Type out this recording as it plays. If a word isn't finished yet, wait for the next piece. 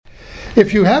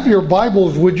If you have your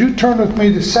Bibles, would you turn with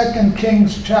me to 2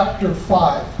 Kings chapter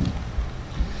 5?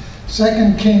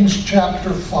 2 Kings chapter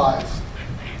 5.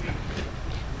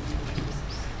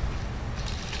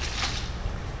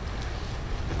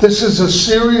 This is a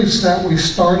series that we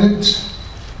started,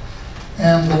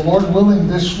 and the Lord willing,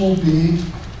 this will be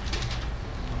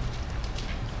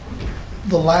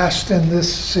the last in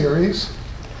this series.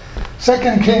 2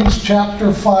 Kings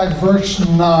chapter 5, verse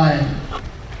 9.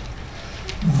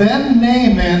 Then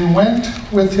Naaman went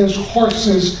with his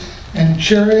horses and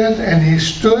chariot, and he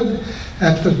stood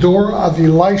at the door of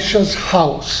Elisha's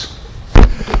house.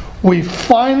 We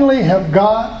finally have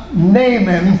got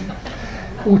Naaman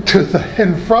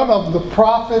in front of the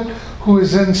prophet who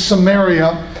is in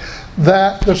Samaria,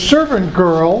 that the servant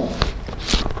girl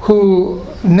who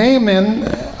Naaman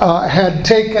had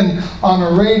taken on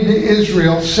a raid to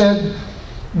Israel said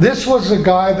this was a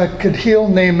guy that could heal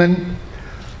Naaman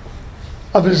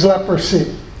of his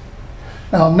leprosy.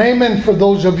 Now, Naaman, for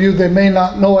those of you that may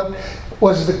not know it,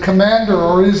 was the commander,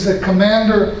 or is the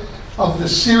commander of the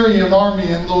Syrian army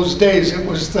in those days. It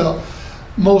was the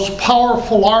most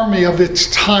powerful army of its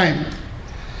time.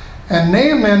 And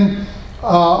Naaman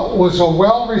was a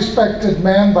well-respected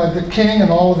man by the king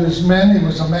and all of his men. He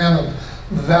was a man of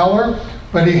valor,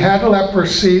 but he had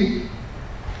leprosy.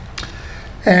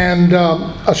 And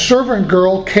a servant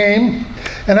girl came,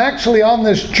 and actually on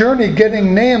this journey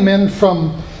getting Naaman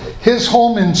from his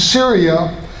home in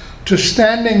Syria to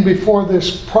standing before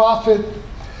this prophet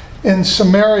in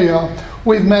Samaria,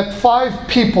 we've met 5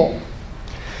 people.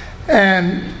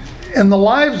 And in the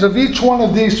lives of each one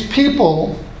of these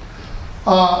people,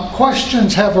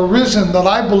 questions have arisen that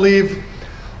I believe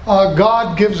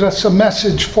God gives us a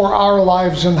message for our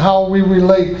lives and how we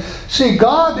relate. See,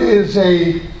 God is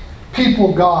a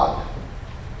people God.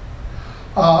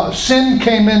 Sin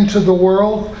came into the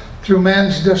world through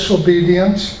man's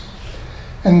disobedience,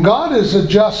 and God is a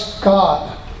just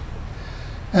God.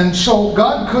 And so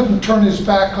God couldn't turn his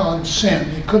back on sin.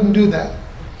 He couldn't do that.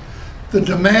 The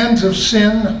demands of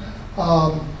sin,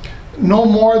 no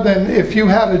more than if you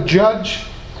had a judge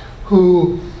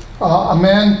who a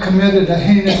man committed a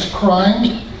heinous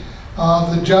crime,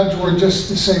 the judge were just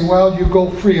to say, well, you go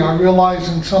free. I realize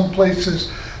in some places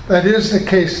that is the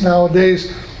case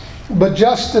nowadays. But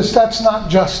justice, that's not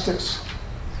justice.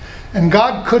 And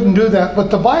God couldn't do that.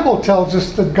 But the Bible tells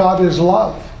us that God is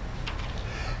love.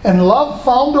 And love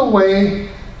found a way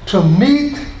to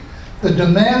meet the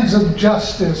demands of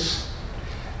justice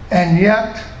and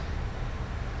yet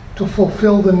to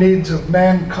fulfill the needs of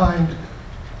mankind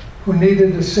who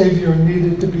needed a Savior and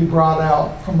needed to be brought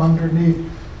out from underneath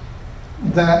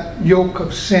that yoke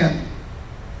of sin.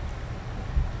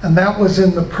 And that was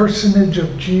in the personage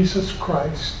of Jesus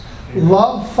Christ.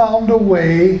 Love found a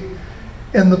way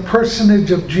in the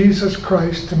personage of Jesus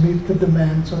Christ to meet the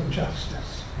demands of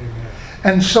justice. Amen.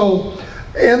 And so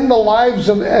in the lives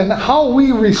of, and how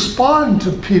we respond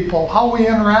to people, how we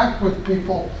interact with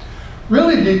people,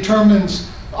 really determines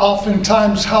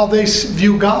oftentimes how they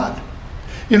view God.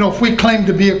 You know, if we claim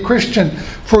to be a Christian,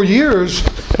 for years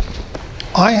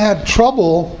I had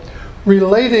trouble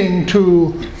relating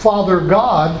to Father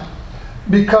God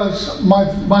because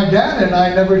my dad and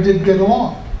I never did get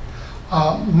along.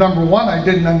 Number one, I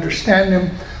didn't understand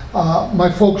him. My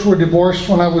folks were divorced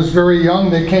when I was very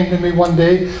young. They came to me one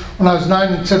day when I was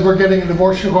 9 and said, we're getting a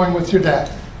divorce, you're going with your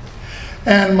dad.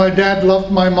 And my dad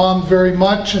loved my mom very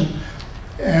much,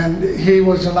 and he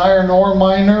was an iron ore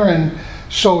miner, and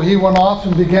so he went off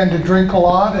and began to drink a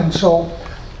lot. And so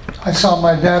I saw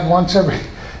my dad once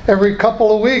every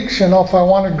couple of weeks. You know, if I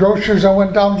wanted groceries, I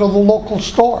went down to the local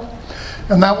store.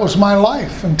 And that was my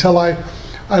life until I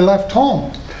left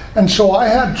home. And so I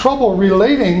had trouble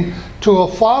relating to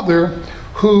a father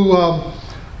who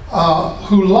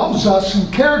loves us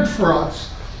and cared for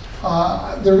us.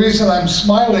 The reason I'm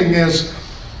smiling is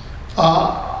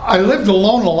I lived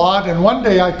alone a lot, and one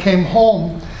day I came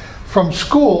home from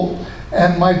school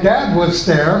and my dad was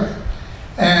there,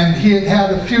 and he had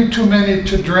had a few too many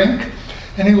to drink,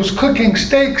 and he was cooking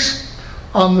steaks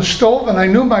on the stove, and I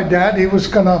knew my dad, he was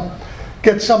going to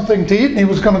get something to eat, and he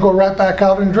was going to go right back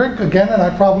out and drink again, and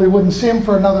I probably wouldn't see him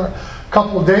for another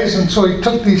couple of days. And so he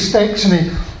took these steaks and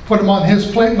he put them on his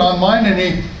plate and on mine, and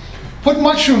he put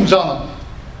mushrooms on them.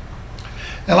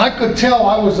 And I could tell,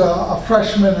 I was a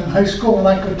freshman in high school, and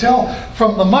I could tell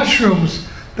from the mushrooms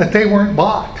that they weren't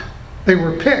bought. They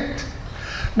were picked.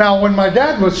 Now, when my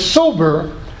dad was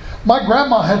sober, my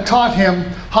grandma had taught him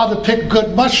how to pick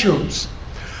good mushrooms.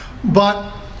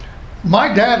 But my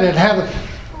dad had had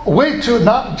way too,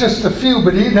 not just a few,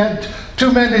 but he'd had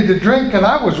too many to drink, and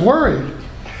I was worried.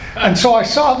 And so I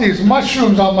saw these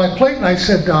mushrooms on my plate, and I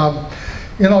said,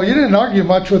 you didn't argue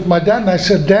much with my dad. And I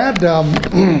said, Dad,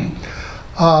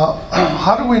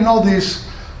 how do we know these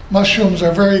mushrooms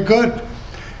are very good?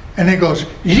 And he goes,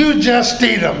 you just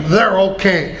eat them. They're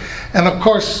okay. And of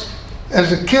course,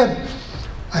 as a kid,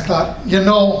 I thought,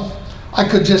 I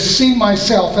could just see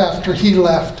myself after he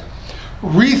left,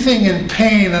 wreathing in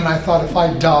pain, and I thought, if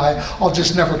I die, I'll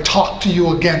just never talk to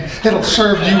you again. It'll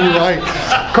serve you right.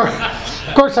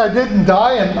 Of course, I didn't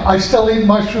die, and I still eat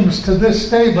mushrooms to this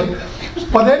day,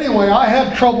 but anyway, I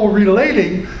had trouble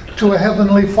relating to a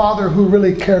Heavenly Father who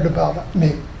really cared about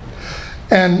me.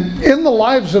 And in the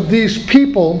lives of these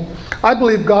people, I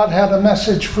believe God had a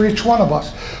message for each one of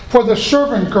us. For the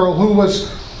servant girl who was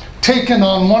taken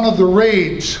on one of the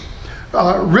raids,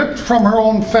 ripped from her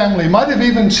own family, might have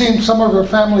even seen some of her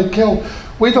family killed,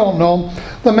 we don't know.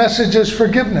 The message is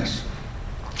forgiveness.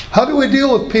 How do we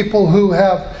deal with people who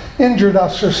have injured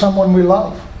us or someone we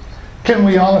love? Can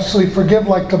we honestly forgive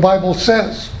like the Bible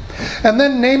says? And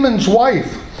then Naaman's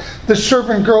wife. The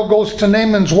servant girl goes to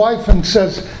Naaman's wife and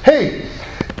says, hey,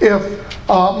 if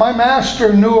my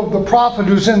master knew of the prophet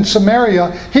who's in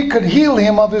Samaria, he could heal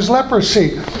him of his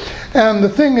leprosy. And the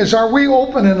thing is, are we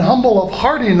open and humble of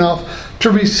heart enough to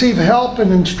receive help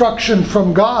and instruction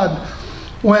from God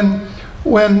when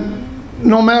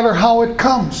no matter how it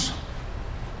comes?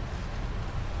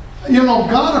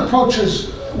 God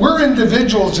approaches, we're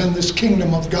individuals in this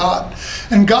kingdom of God,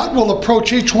 and God will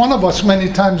approach each one of us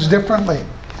many times differently.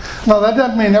 Now, that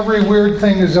doesn't mean every weird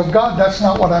thing is of God. That's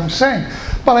not what I'm saying.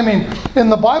 But I mean, in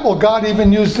the Bible, God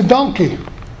even used a donkey.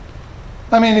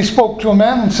 He spoke to a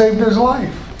man and saved his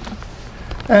life.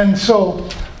 And so,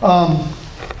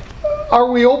 are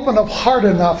we open of heart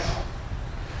enough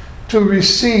to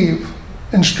receive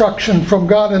instruction from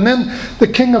God? And then the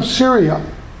king of Syria.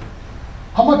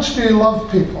 How much do you love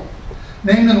people?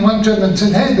 Naaman went to him and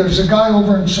said, hey, there's a guy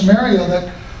over in Samaria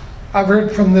that I've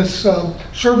heard from this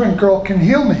servant girl can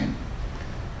heal me.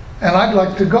 And I'd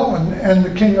like to go. And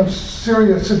the king of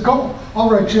Syria said, go, I'll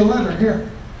write you a letter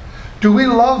here. Do we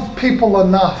love people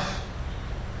enough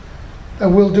that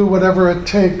we'll do whatever it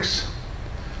takes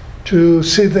to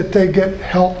see that they get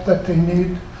help that they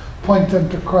need, point them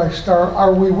to Christ?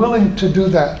 Are we willing to do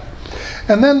that?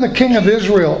 And then the king of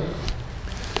Israel,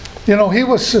 he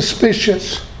was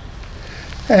suspicious.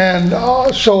 And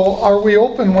so are we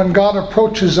open when God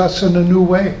approaches us in a new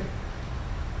way?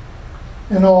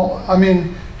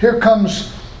 Here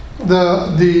comes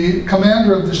the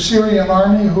commander of the Syrian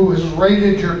army who has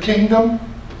raided your kingdom.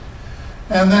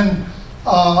 And then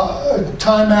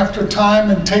time after time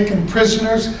and taken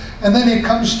prisoners. And then he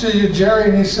comes to you, Jerry,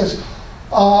 and he says,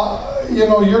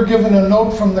 you're given a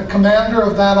note from the commander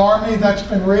of that army that's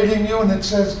been raiding you. And it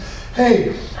says,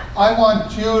 hey, I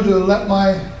want you to let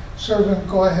my servant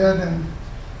go ahead and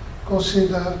go see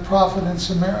the prophet in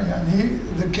Samaria.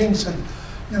 And the king said,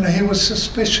 he was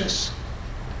suspicious.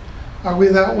 Are we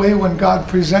that way when God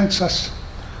presents us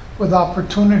with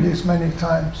opportunities many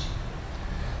times?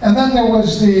 And then there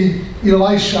was the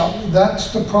Elisha,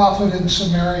 that's the prophet in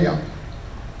Samaria.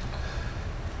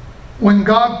 When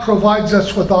God provides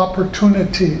us with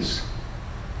opportunities,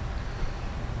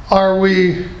 are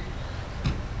we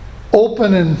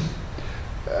open and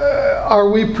are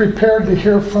we prepared to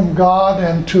hear from God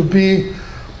and to be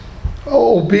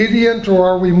obedient, or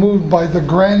are we moved by the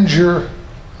grandeur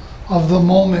of the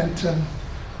moment and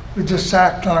we just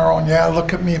act on our own? Yeah,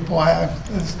 look at me, boy,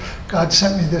 God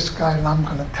sent me this guy and I'm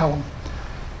going to tell him.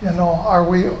 Are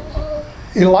we,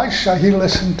 Elisha, he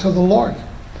listened to the Lord.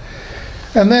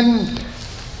 And then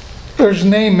there's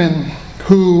Naaman,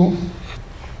 who,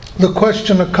 the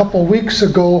question a couple weeks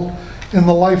ago in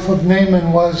the life of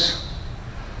Naaman was,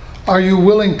 are you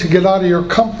willing to get out of your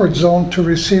comfort zone to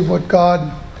receive what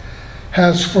God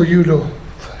has for you?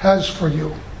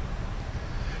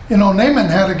 Naaman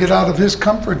had to get out of his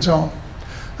comfort zone.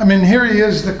 Here he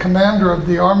is, the commander of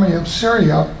the army of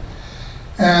Syria,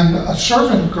 and a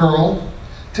servant girl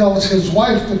tells his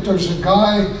wife that there's a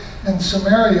guy in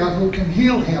Samaria who can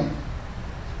heal him.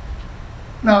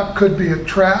 Now, it could be a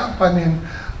trap.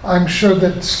 I'm sure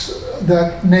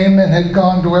that Naaman had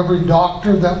gone to every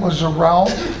doctor that was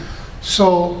around.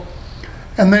 So,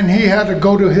 and then he had to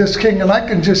go to his king, and I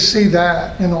can just see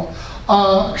that,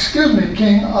 excuse me,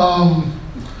 king,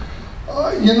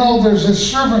 there's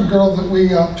this servant girl that we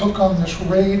took on this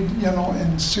raid,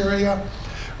 in Syria,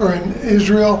 or in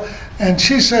Israel, and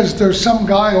she says there's some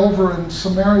guy over in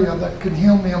Samaria that can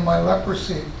heal me of my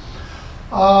leprosy.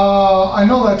 I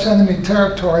know that's enemy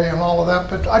territory and all of that,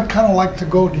 but I'd kind of like to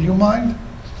go. Do you mind?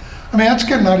 I mean, that's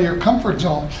getting out of your comfort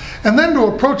zone. And then to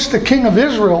approach the king of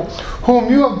Israel, whom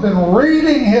you have been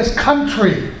raiding his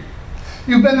country.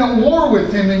 You've been at war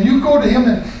with him, and you go to him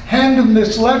and hand him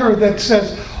this letter that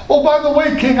says, oh, by the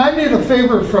way, king, I need a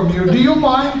favor from you. Do you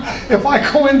mind if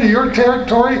I go into your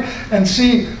territory and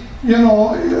see,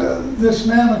 this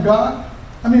man of God?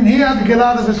 I mean, he had to get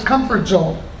out of his comfort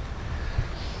zone.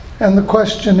 And the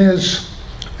question is,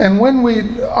 and when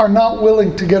we are not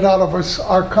willing to get out of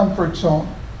our comfort zone,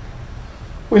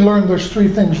 we learn there's three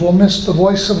things. We'll miss the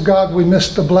voice of God, we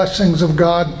miss the blessings of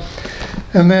God,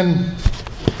 and then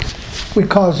we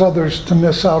cause others to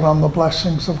miss out on the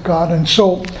blessings of God. And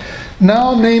so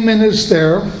now Naaman is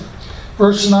there.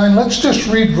 Verse 9, let's just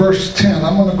read verse 10.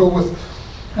 I'm going to go with,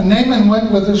 and Naaman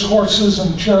went with his horses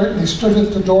and chariot, and he stood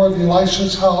at the door of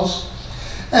Elisha's house.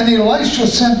 And Elisha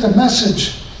sent a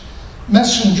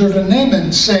messenger to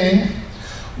Naaman, saying,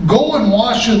 go and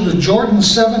wash in the Jordan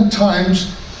 7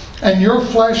 times, and your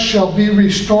flesh shall be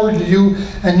restored to you,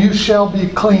 and you shall be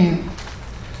clean.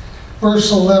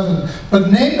 Verse 11, but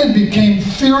Naaman became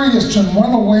furious and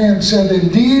went away and said,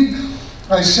 indeed,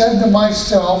 I said to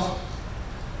myself,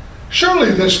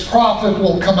 surely this prophet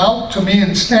will come out to me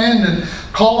and stand and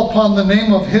call upon the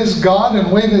name of his God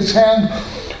and wave his hand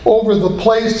over the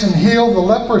place and heal the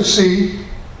leprosy.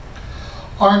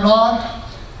 Are not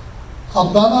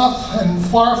Abanath and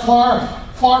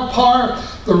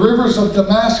Pharpar, the rivers of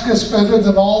Damascus, better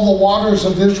than all the waters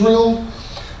of Israel?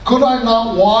 Could I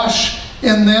not wash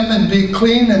in them and be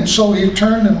clean? And so he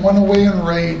turned and went away in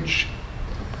rage.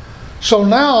 So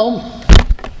now,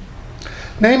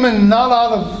 Naaman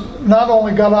not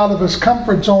only got out of his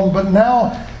comfort zone, but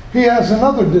now he has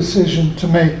another decision to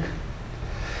make.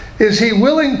 Is he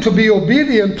willing to be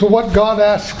obedient to what God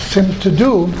asks him to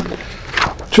do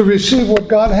to receive what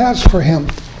God has for him?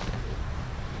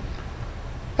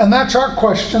 And that's our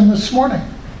question this morning.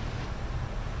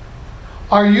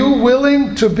 Are you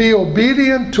willing to be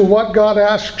obedient to what God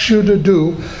asks you to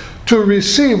do to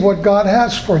receive what God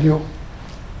has for you?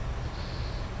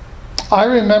 I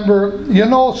remember,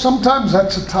 sometimes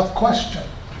that's a tough question.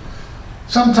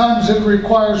 Sometimes it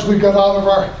requires we get out of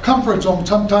our comfort zone.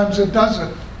 Sometimes it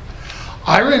doesn't.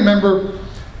 I remember,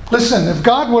 listen, if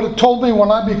God would have told me when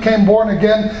I became born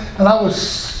again and I was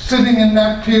sitting in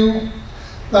that pew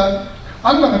that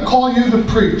I'm going to call you to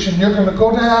preach and you're going to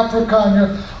go to Africa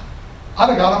and I'd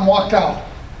have got up and walked out.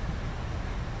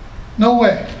 No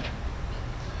way.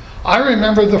 I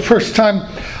remember the first time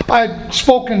I'd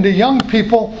spoken to young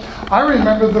people. I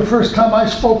remember the first time I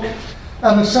spoke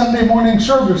at a Sunday morning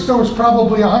service. There was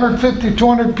probably 150,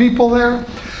 200 people there.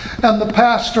 And the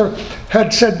pastor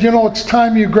had said, it's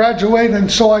time you graduate.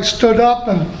 And so I stood up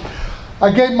and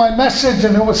I gave my message,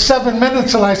 and it was 7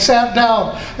 minutes, and I sat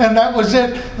down, and that was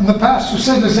it. And the pastor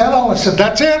said, is that all? I said,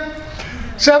 that's it.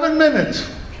 7 minutes.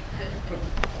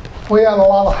 We had a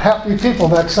lot of happy people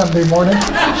that Sunday morning.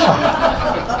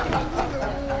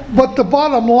 But the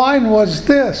bottom line was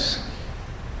this.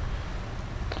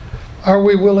 Are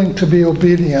we willing to be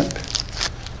obedient?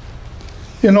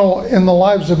 In the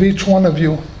lives of each one of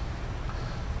you,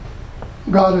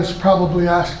 God is probably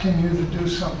asking you to do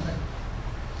something.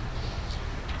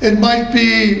 It might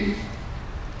be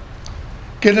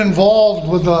get involved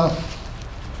with a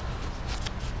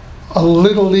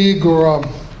little league or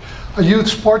a youth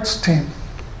sports team.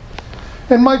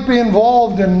 It might be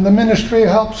involved in the ministry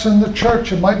helps in the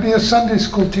church. It might be a Sunday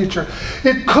school teacher.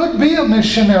 It could be a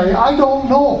missionary. I don't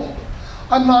know.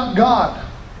 I'm not God.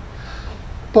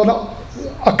 But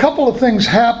a couple of things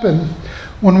happen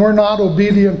when we're not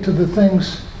obedient to the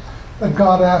things that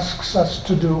God asks us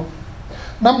to do.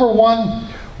 Number one,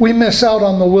 we miss out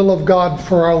on the will of God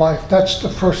for our life. That's the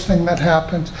first thing that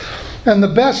happens. And the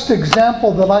best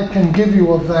example that I can give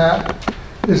you of that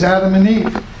is Adam and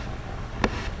Eve.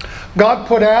 God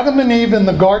put Adam and Eve in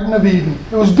the Garden of Eden.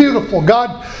 It was beautiful.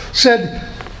 God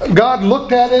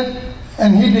looked at it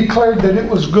and he declared that it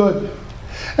was good.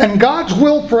 And God's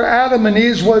will for Adam and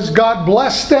Eve was God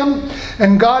blessed them,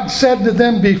 and God said to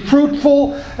them, be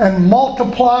fruitful and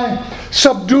multiply,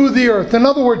 subdue the earth. In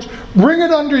other words, bring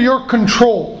it under your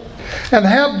control and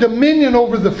have dominion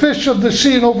over the fish of the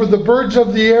sea and over the birds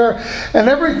of the air and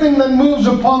everything that moves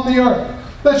upon the earth.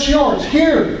 That's yours.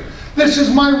 Here, this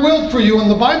is my will for you. And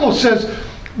the Bible says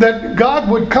that God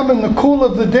would come in the cool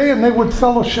of the day and they would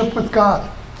fellowship with God.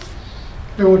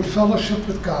 They would fellowship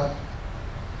with God.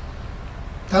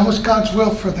 That was God's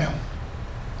will for them.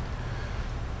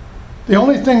 The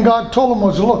only thing God told them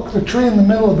was, look, the tree in the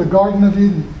middle of the Garden of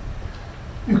Eden,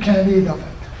 you can't eat of it.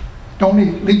 Don't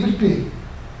eat. Leave it be.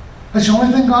 That's the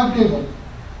only thing God gave them.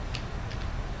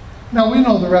 Now we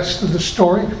know the rest of the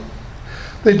story.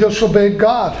 They disobeyed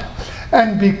God.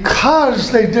 And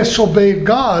because they disobeyed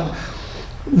God,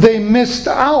 they missed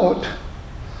out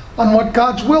on what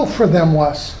God's will for them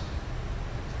was.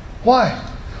 Why?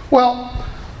 Well,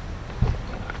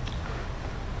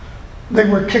 they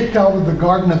were kicked out of the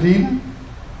Garden of Eden.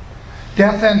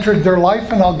 Death entered their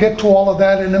life, and I'll get to all of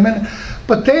that in a minute.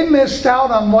 But they missed out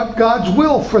on what God's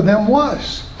will for them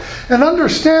was. And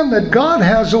understand that God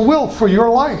has a will for your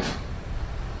life.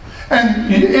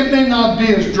 And it may not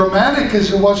be as dramatic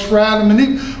as it was for Adam and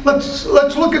Eve. Let's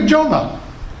look at Jonah.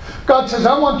 God says,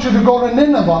 I want you to go to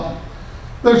Nineveh.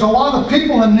 There's a lot of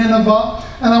people in Nineveh,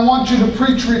 and I want you to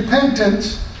preach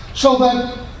repentance so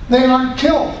that they aren't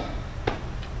killed.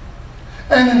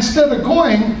 And instead of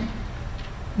going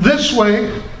this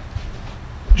way,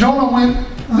 Jonah went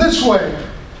this way.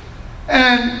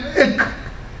 And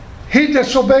he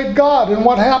disobeyed God. And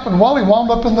what happened? Well, he wound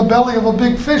up in the belly of a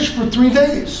big fish for 3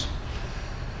 days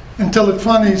until it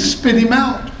finally spit him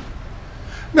out.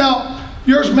 Now,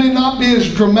 yours may not be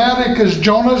as dramatic as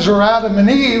Jonah's or Adam and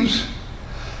Eve's,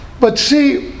 but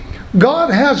see,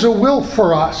 God has a will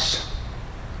for us.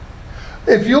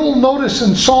 If you'll notice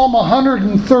in Psalm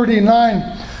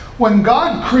 139, when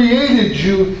God created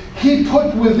you, He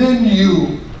put within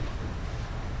you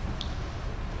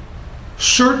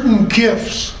certain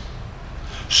gifts,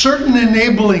 certain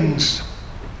enablings.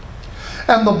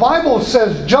 And the Bible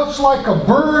says, just like a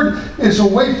bird is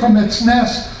away from its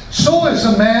nest, so is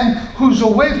a man who's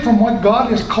away from what God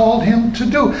has called him to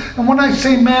do. And when I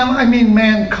say man, I mean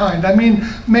mankind. I mean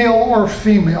male or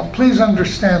female. Please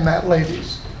understand that,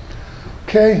 ladies.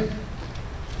 Okay?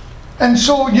 And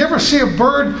so you ever see a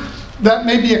bird that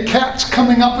maybe a cat's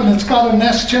coming up and it's got a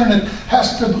nest here and it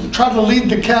has to try to lead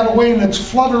the cat away and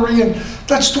it's fluttery, and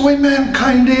that's the way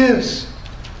mankind is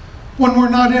when we're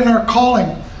not in our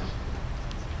calling.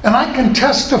 And I can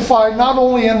testify not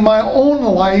only in my own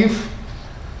life,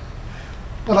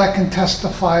 but I can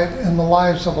testify it in the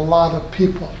lives of a lot of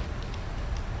people.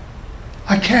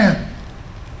 I can.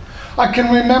 I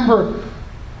can remember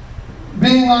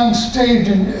being on stage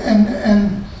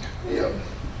and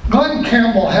Glenn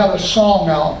Campbell had a song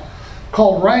out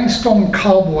called Rhinestone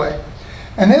Cowboy.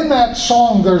 And in that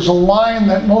song there's a line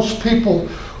that most people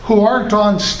who aren't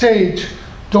on stage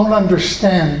don't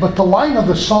understand. But the line of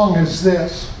the song is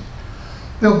this: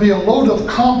 there'll be a load of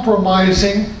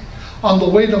compromising on the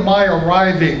way to my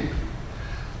arriving,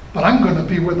 but I'm going to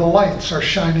be where the lights are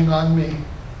shining on me.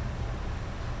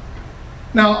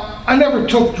 Now, I never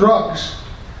took drugs.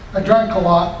 I drank a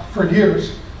lot for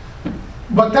years.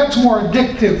 But that's more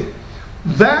addictive.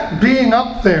 That being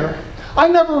up there, I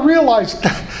never realized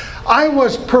that I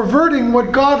was perverting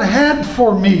what God had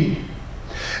for me.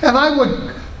 And I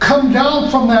would come down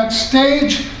from that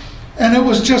stage, and it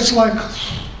was just like,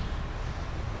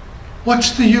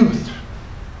 what's the youth?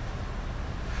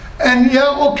 And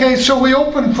yeah, okay, so we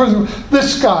open for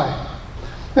this guy.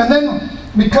 And then,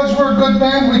 because we're a good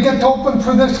band, we get to open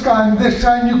for this guy and this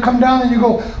guy, and you come down and you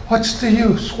go, what's the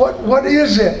use? What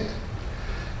is it?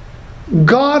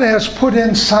 God has put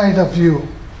inside of you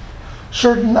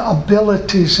certain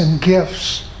abilities and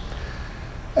gifts.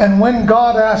 And when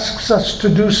God asks us to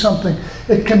do something,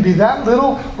 it can be that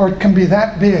little or it can be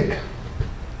that big.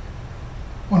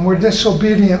 When we're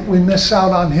disobedient, we miss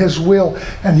out on His will.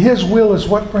 And His will is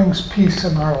what brings peace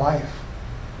in our life.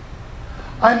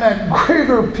 I'm at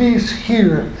greater peace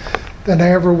here than I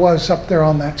ever was up there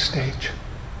on that stage.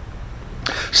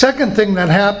 Second thing that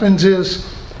happens is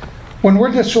when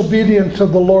we're disobedient to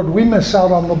the Lord, we miss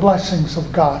out on the blessings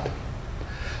of God.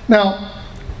 Now,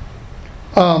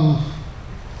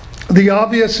 the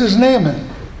obvious is Naaman.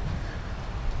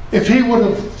 If he would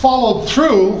have followed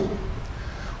through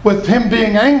with him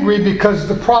being angry because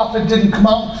the prophet didn't come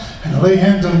out and lay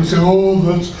hands on him and say, oh,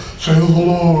 thus say the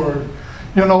Lord.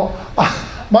 You know,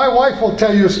 my wife will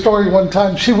tell you a story one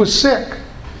time. She was sick.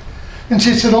 And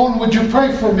she said, Owen, would you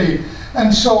pray for me?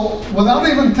 And so, without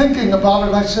even thinking about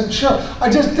it, I said, sure. I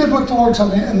just did what the Lord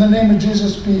told me. In the name of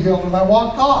Jesus, be healed. And I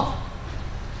walked off.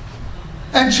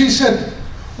 And she said,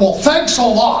 well, thanks a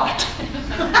lot.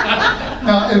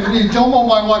 Now, if you don't know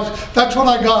my wife, that's what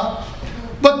I got.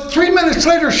 But 3 minutes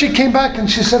later, she came back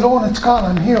and she said, Owen, it's gone.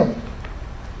 I'm healed.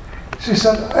 She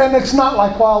said, and it's not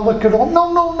like, wow, look at all.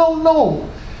 No.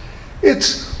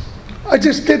 I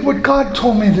just did what God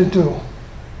told me to do.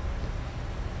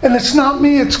 And it's not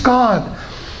me, it's God.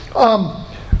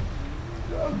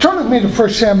 Turn with me to 1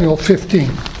 Samuel 15.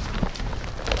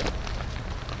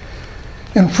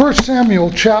 In 1 Samuel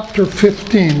chapter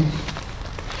 15,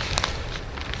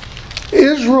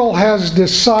 Israel has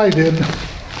decided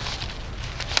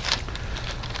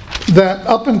that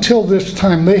up until this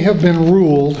time they have been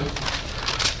ruled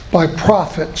by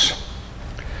prophets.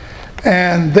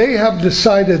 And they have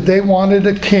decided they wanted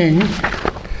a king.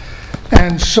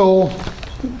 And so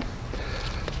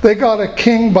they got a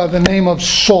king by the name of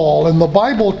Saul. And the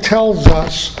Bible tells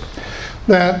us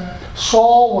that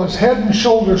Saul was head and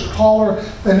shoulders taller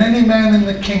than any man in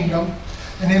the kingdom.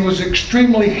 And he was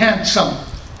extremely handsome.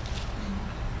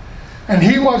 And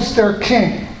he was their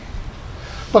king.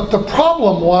 But the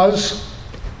problem was,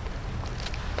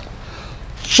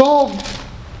 Saul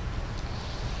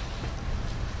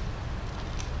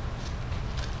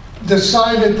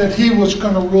decided that he was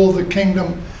going to rule the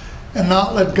kingdom and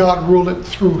not let God rule it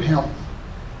through him.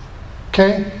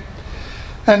 Okay?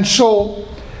 And so,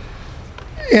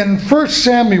 in 1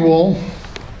 Samuel,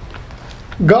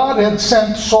 God had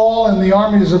sent Saul and the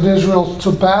armies of Israel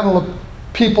to battle a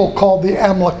people called the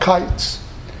Amalekites.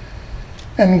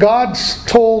 And God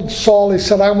told Saul, he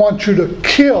said, I want you to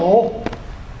kill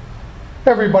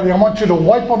everybody. I want you to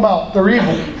wipe them out. They're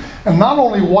evil. And not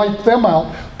only wipe them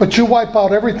out, but you wipe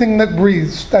out everything that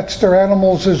breathes. That's their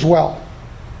animals as well.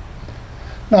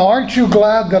 Now, aren't you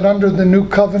glad that under the new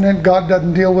covenant, God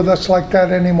doesn't deal with us like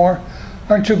that anymore?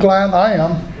 Aren't you glad? I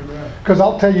am. Because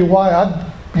I'll tell you why. I'd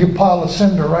be a pile of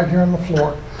cinder right here on the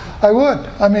floor. I would.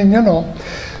 I mean, you know.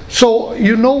 So,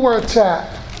 you know where it's at.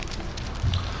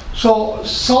 So,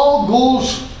 Saul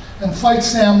goes and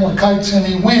fights the Amalekites and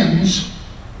he wins.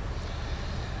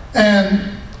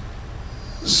 And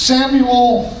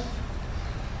Saul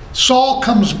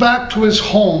comes back to his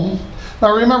home.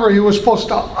 Now remember, he was supposed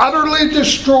to utterly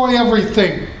destroy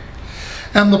everything.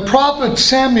 And the prophet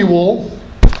Samuel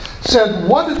said,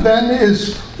 What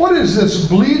is this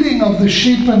bleating of the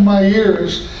sheep in my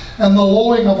ears and the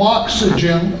lowing of oxen,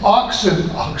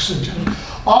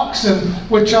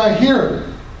 which I hear?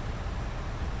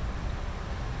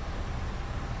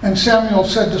 And Samuel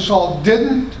said to Saul,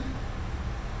 Didn't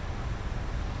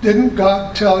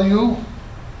God tell you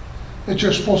that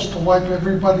you're supposed to wipe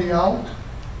everybody out?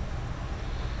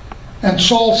 And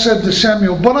Saul said to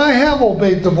Samuel, But I have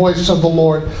obeyed the voice of the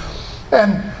Lord.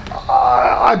 And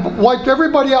I wiped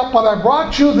everybody out, but I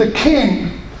brought you the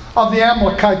king of the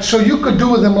Amalekites so you could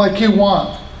do with him like you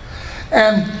want.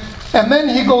 And then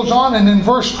he goes on, and in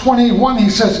verse 21 he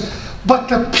says, But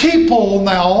the people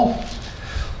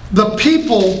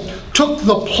took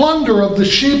the plunder of the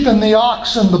sheep and the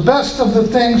oxen, the best of the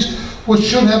things which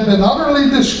should have been utterly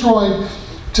destroyed,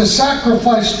 to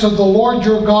sacrifice to the Lord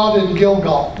your God in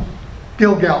Gilgal.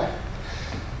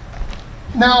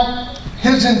 Now,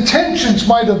 his intentions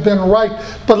might have been right,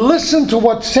 but listen to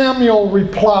what Samuel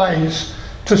replies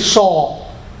to Saul.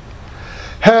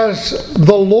 Has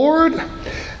the Lord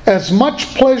as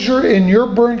much pleasure in your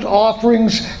burnt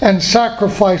offerings and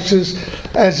sacrifices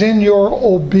as in your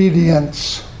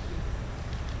obedience?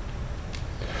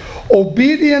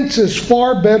 Obedience is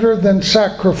far better than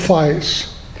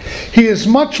sacrifice. He is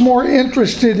much more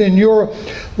interested in your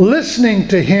listening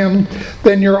to him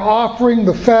than your offering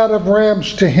the fat of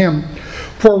rams to him.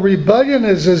 For rebellion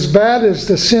is as bad as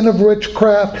the sin of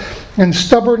witchcraft, and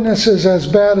stubbornness is as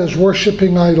bad as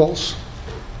worshiping idols.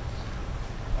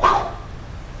 Whew.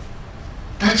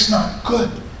 That's not good.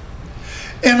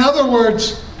 In other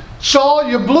words, Saul,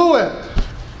 you blew it.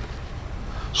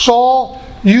 Saul,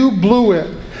 you blew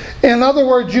it. In other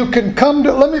words, you can come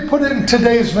to, let me put it in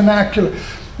today's vernacular.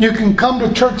 You can come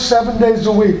to church 7 days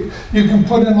a week. You can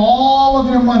put in all of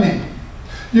your money.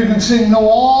 You can know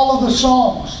all of the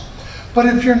songs. But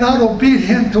if you're not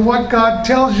obedient to what God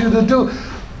tells you to do,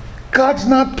 God's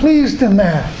not pleased in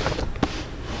that.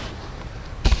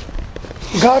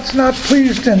 God's not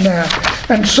pleased in that.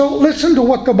 And so listen to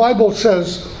what the Bible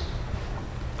says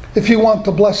if you want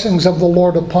the blessings of the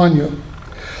Lord upon you.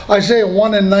 Isaiah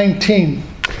 1:19.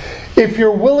 If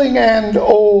you're willing and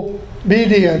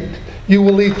obedient, you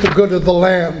will eat the good of the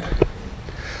land.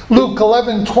 Luke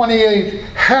 11:28.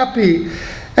 Happy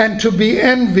and to be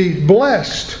envied,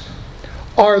 blessed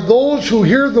are those who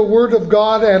hear the word of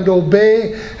God and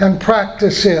obey and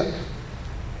practice it.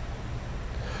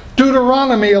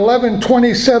 Deuteronomy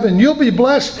 11:27. You'll be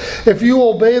blessed if you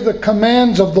obey the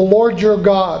commands of the Lord your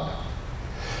God.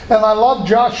 And I love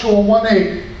Joshua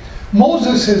 1:8.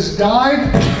 Moses has died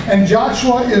and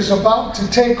Joshua is about to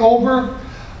take over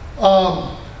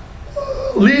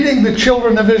leading the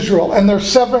children of Israel, and there's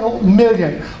 7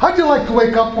 million. How'd you like to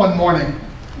wake up one morning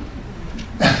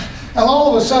and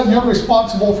all of a sudden you're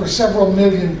responsible for several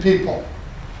million people?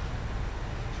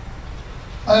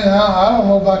 I don't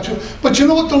know about you, but you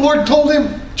know what the Lord told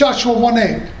him? Joshua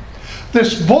 1:8.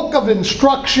 This book of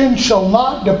instruction shall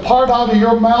not depart out of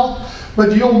your mouth,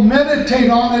 but you'll meditate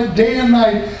on it day and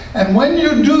night. And when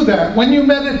you do that, when you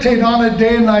meditate on it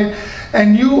day and night,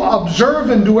 and you observe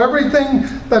and do everything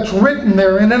that's written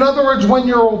there. And in other words, when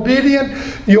you're obedient,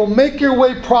 you'll make your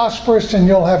way prosperous and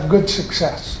you'll have good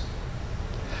success.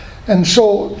 And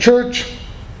so, church,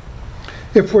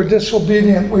 if we're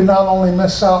disobedient, we not only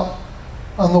miss out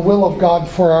on the will of God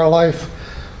for our life,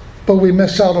 but we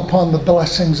miss out upon the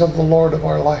blessings of the Lord of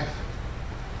our life.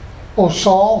 Oh,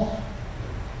 Saul,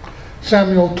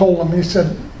 Samuel told him, he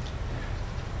said,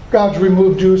 God's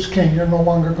removed you as king. You're no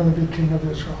longer going to be king of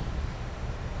Israel.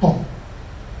 Boom.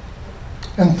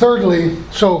 And thirdly,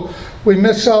 so we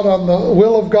miss out on the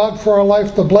will of God for our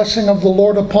life, the blessing of the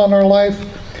Lord upon our life.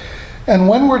 And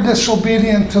when we're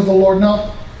disobedient to the Lord,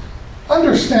 now,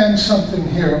 understand something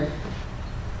here.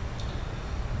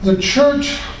 The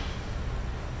church,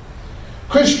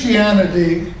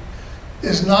 Christianity,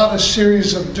 is not a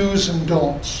series of do's and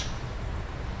don'ts.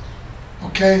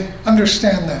 Okay?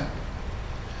 Understand that.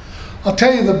 I'll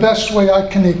tell you the best way I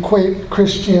can equate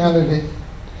Christianity.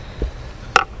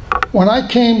 When I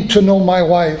came to know my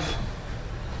wife,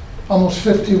 almost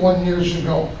 51 years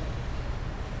ago,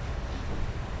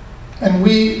 and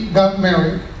we got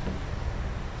married,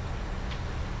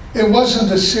 it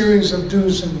wasn't a series of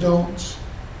do's and don'ts.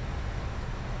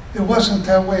 It wasn't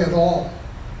that way at all.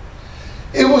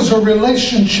 It was a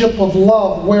relationship of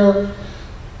love where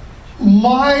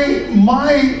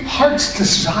my heart's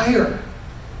desire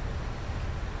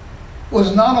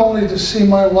was not only to see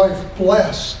my wife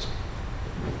blessed,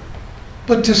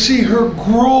 but to see her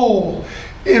grow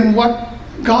in what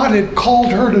God had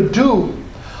called her to do.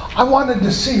 I wanted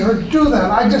to see her do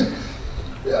that.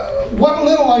 What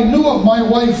little I knew of my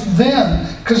wife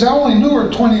then, because I only knew her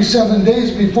 27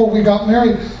 days before we got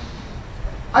married,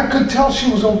 I could tell she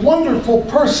was a wonderful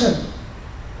person.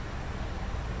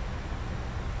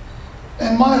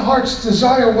 And my heart's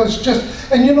desire was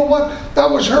just, and you know what? That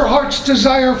was her heart's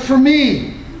desire for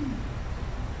me.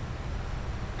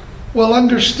 Well,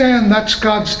 understand that's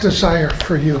God's desire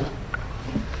for you.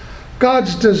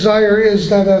 God's desire is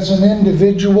that as an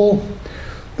individual,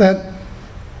 that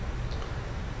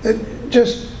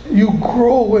just you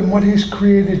grow in what He's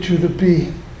created you to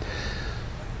be.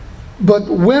 But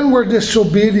when we're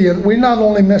disobedient, we not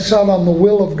only miss out on the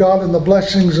will of God and the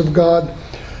blessings of God,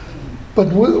 but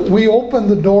we open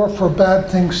the door for bad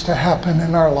things to happen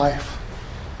in our life.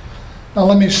 Now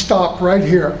let me stop right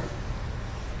here.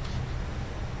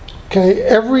 Okay,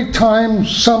 every time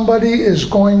somebody is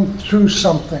going through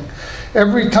something,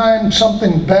 every time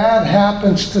something bad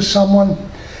happens to someone,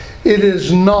 it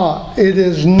is not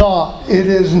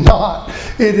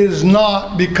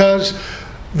because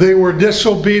they were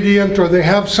disobedient or they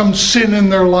have some sin in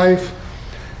their life.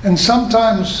 And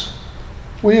sometimes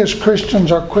we as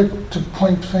Christians are quick to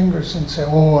point fingers and say,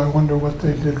 oh, I wonder what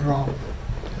they did wrong.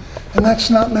 And that's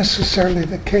not necessarily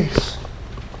the case.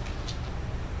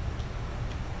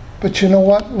 But you know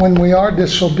what? When we are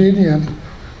disobedient,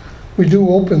 we do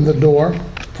open the door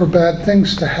for bad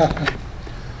things to happen.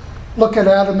 Look at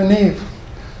Adam and Eve.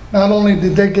 Not only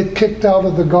did they get kicked out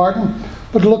of the garden,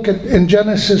 but look at in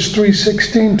Genesis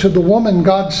 3:16, to the woman,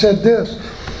 God said this,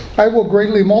 I will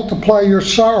greatly multiply your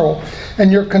sorrow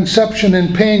and your conception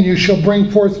in pain. You shall bring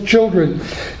forth children.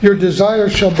 Your desire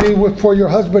shall be for your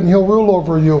husband. He'll rule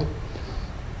over you.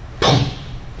 Boom.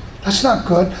 That's not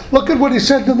good. Look at what he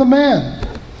said to the man.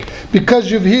 Because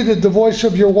you've heeded the voice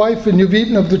of your wife and you've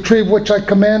eaten of the tree of which I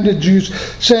commanded you,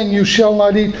 saying you shall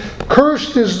not eat.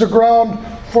 Cursed is the ground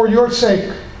for your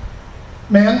sake.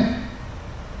 Men,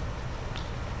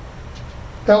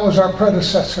 that was our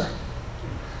predecessor.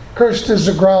 Cursed is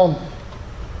the ground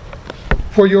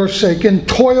for your sake. In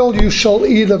toil you shall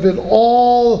eat of it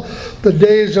all the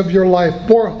days of your life.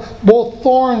 Both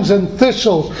thorns and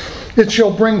thistles it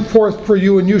shall bring forth for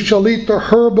you, and you shall eat the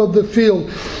herb of the field.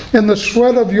 In the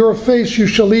sweat of your face you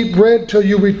shall eat bread till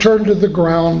you return to the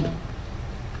ground.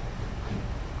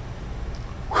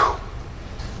 Whew.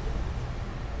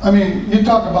 I mean, you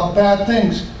talk about bad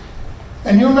things.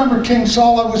 And you remember King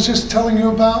Saul I was just telling you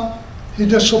about? He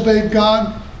disobeyed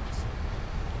God.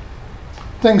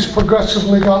 Things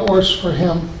progressively got worse for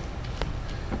him.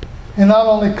 He not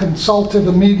only consulted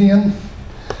a medium,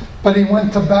 but he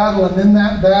went to battle, and in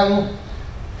that battle,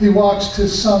 he watched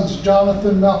his sons,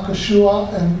 Jonathan,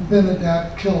 Malchishua, and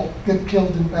Benadab get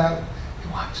killed in battle.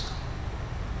 He watched them.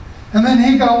 And then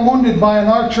he got wounded by an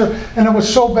archer, and it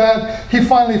was so bad, he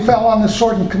finally fell on the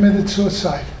sword and committed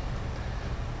suicide.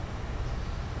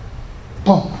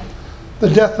 Boom.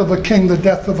 The death of a king, the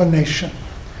death of a nation.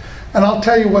 And I'll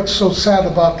tell you what's so sad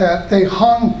about that. They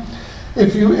hung,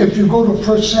 if you go to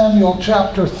 1 Samuel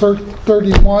chapter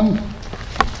 31,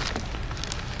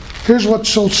 here's what's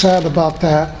so sad about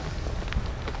that.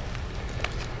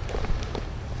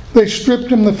 They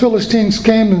stripped him. The Philistines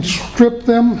came and stripped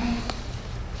them.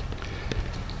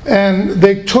 And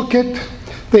they took it.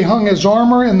 They hung his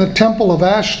armor in the temple of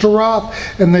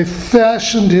Ashtaroth, and they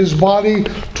fashioned his body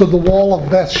to the wall of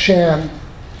Bethshan.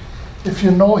 If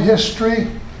you know history,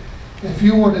 if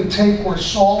you were to take where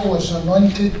Saul was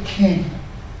anointed king,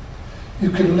 you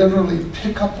could literally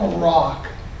pick up a rock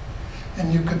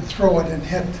and you could throw it and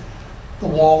hit the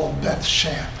wall of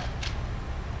Bethshan.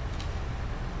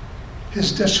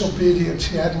 His disobedience,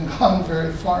 he hadn't gone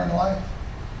very far in life.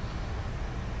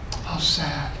 How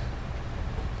sad.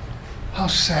 How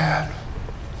sad.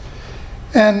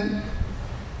 And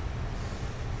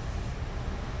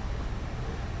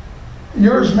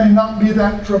yours may not be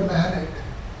that dramatic.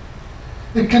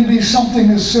 It can be something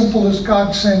as simple as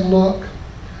God saying, look,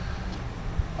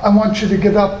 I want you to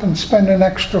get up and spend an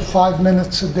extra 5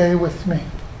 minutes a day with me.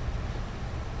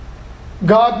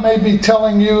 God may be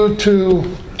telling you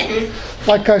to,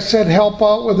 like I said, help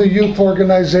out with a youth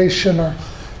organization or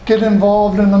get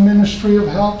involved in a ministry of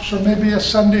helps or maybe a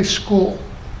Sunday school.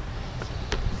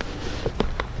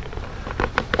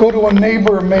 Go to a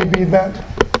neighbor maybe that,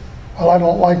 well, I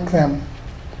don't like them,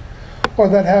 or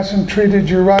that hasn't treated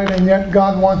you right, and yet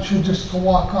God wants you just to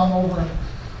walk on over and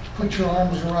put your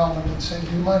arms around them and say, do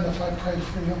you mind if I pray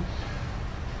for you?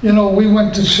 You know, we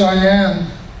went to Cheyenne,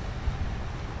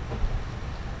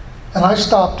 and I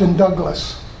stopped in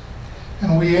Douglas,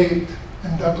 and we ate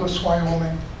in Douglas,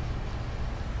 Wyoming.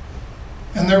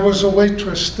 And there was a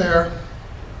waitress there,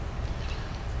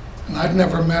 and I'd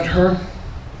never met her.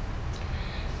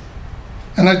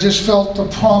 And I just felt the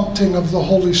prompting of the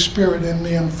Holy Spirit in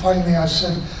me, and finally I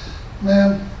said,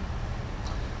 ma'am,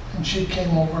 and she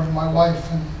came over, and my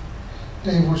wife and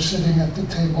Dave were sitting at the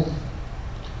table.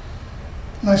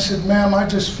 And I said, ma'am, I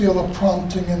just feel a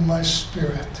prompting in my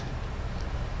spirit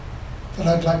that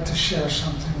I'd like to share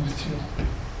something with you.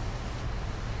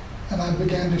 And I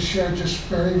began to share just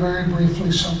very, very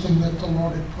briefly something that the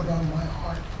Lord had put on my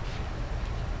heart.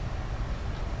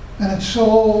 And it's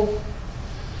so,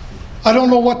 I don't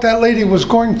know what that lady was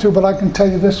going through, but I can tell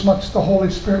you this much, the Holy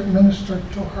Spirit ministered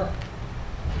to her.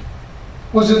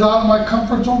 Was it out of my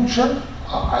comfort zone? Sure.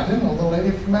 I didn't know the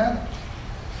lady from Adam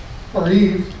or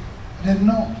Eve. I didn't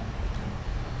know.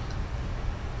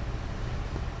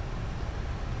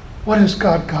 What has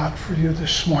God got for you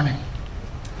this morning?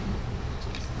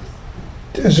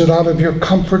 Is it out of your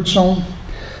comfort zone?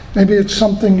 Maybe it's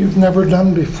something you've never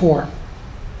done before.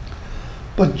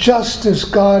 But just as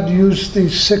God used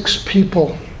these 6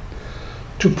 people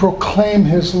to proclaim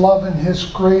his love and his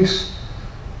grace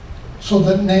so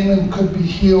that Naaman could be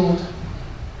healed,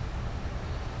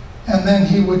 and then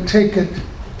he would take it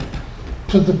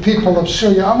to the people of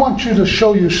Syria, I want you to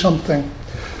show you something.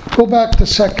 Go back to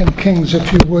 2 Kings,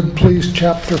 if you would, please,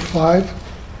 chapter 5.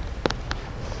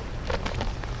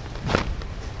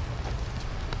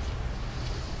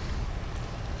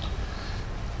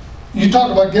 You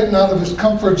talk about getting out of his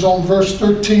comfort zone, verse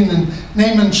 13, and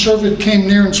Naaman's servant came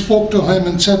near and spoke to him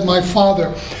and said, my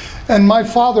father. And my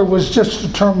father was just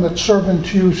a term that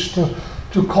servants used to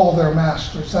call their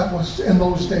masters. That was, in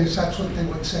those days, that's what they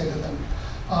would say to them,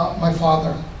 my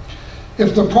father.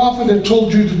 If the prophet had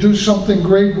told you to do something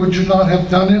great, would you not have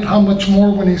done it? How much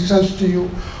more when he says to you,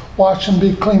 wash and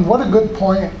be clean? What a good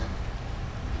point.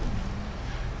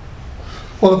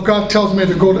 Well, if God tells me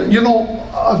to go to,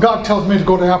 God tells me to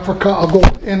go to Africa, I'll go.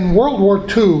 In World War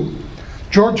II,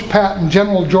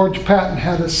 General George Patton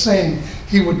had a saying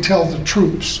he would tell the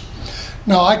troops.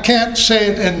 Now, I can't say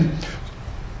it in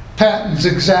Patton's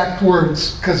exact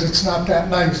words because it's not that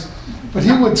nice, but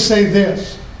he would say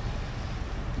this.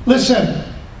 Listen,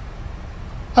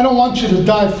 I don't want you to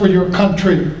die for your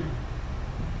country.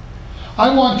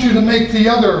 I want you to make the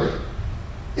other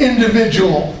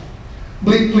individual,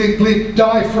 bleep, bleep, bleep,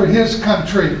 die for his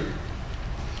country.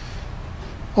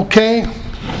 Okay?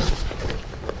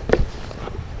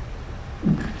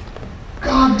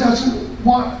 God doesn't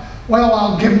want, well,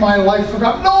 I'll give my life for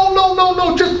God. No.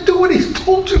 Just do what he's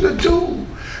told you to do.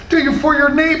 Do it for your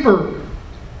neighbor.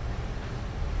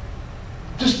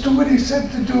 Just do what he said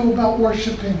to do about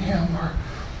worshiping him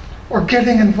or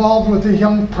getting involved with a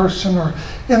young person or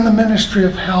in the ministry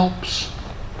of helps.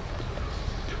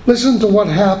 Listen to what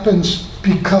happens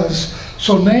because,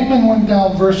 so Naaman went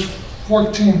down, verse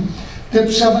 14,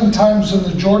 dipped 7 times in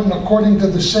the Jordan according to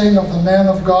the saying of the man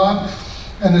of God,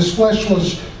 and his flesh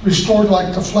was restored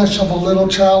like the flesh of a little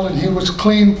child, and he was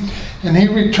clean. And he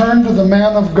returned to the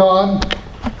man of God,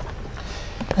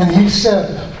 and he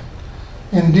said,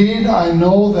 indeed, I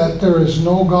know that there is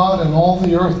no God in all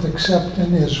the earth except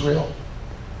in Israel.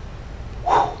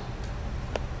 Whew.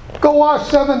 Go wash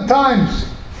 7 times.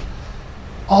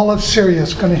 All of Syria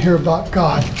is going to hear about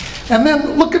God. And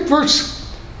then look at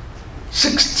verse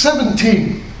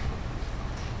 17.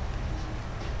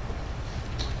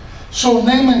 So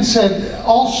Naaman said,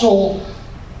 also,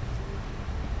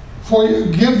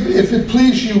 if it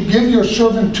please you, give your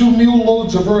servant 2 mule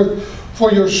loads of earth,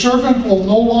 for your servant will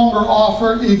no longer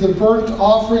offer either burnt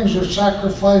offerings or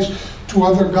sacrifice to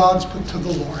other gods, but to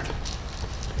the Lord.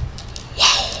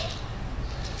 Wow.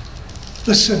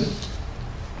 Listen,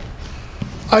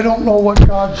 I don't know what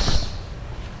God's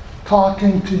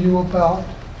talking to you about,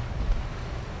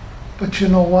 but you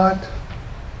know what?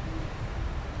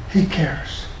 He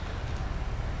cares.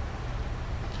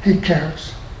 He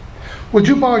cares. Would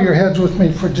you bow your heads with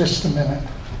me for just a minute?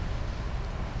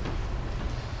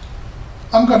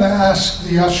 I'm going to ask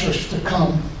the ushers to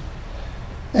come.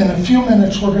 In a few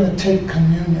minutes, we're going to take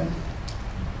communion.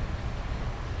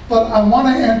 But I want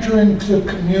to enter into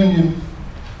communion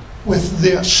with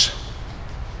this.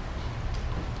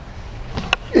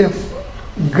 If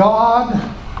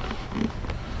God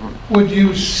would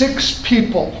use 6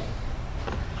 people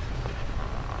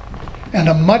and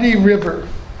a muddy river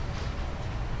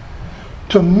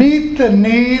to meet the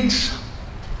needs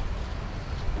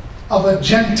of a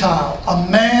Gentile, a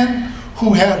man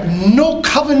who had no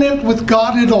covenant with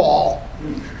God at all,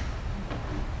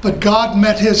 but God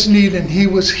met his need and he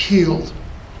was healed.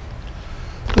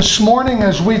 This morning,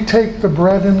 as we take the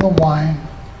bread and the wine,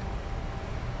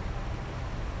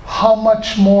 how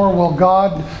much more will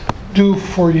God do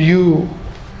for you?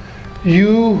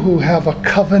 You who have a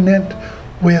covenant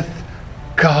with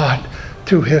God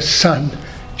through His Son,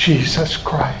 Jesus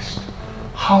Christ.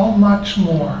 How much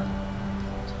more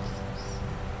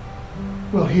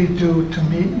will He do to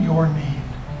meet your need?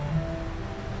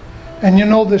 And you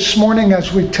know, this morning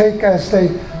as they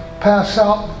pass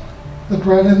out the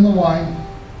bread and the wine,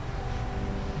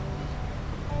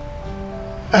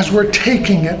 as we're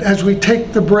taking it, as we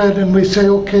take the bread and we say,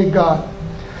 okay, God,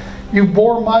 you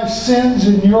bore my sins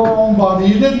in your own body.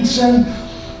 You didn't send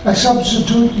a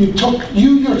substitute.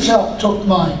 You yourself took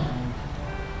mine.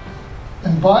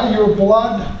 And by your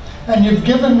blood, and you've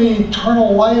given me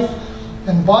eternal life,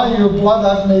 and by your blood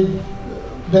I've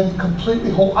been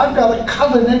completely whole. I've got a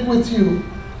covenant with you.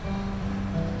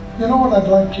 You know what I'd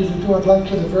like you to do? I'd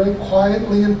like you to very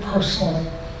quietly and personally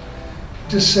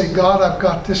just say, God, I've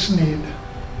got this need.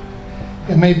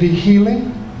 It may be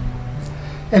healing.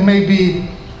 It may be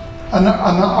an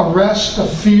arrest of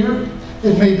fear.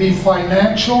 It may be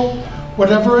financial.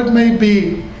 Whatever it may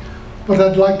be. But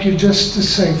I'd like you just to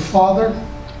say, Father,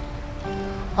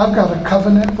 I've got a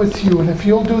covenant with you. And if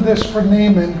you'll do this for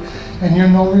Naaman, and you're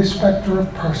no respecter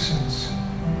of persons,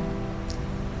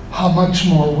 how much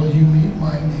more will you meet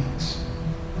my needs?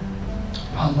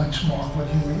 How much more will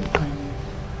you meet my needs?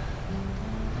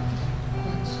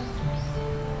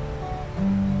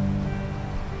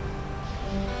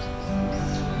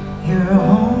 Your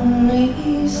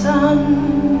only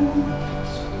Son,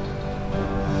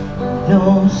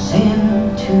 no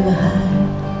sin to hide.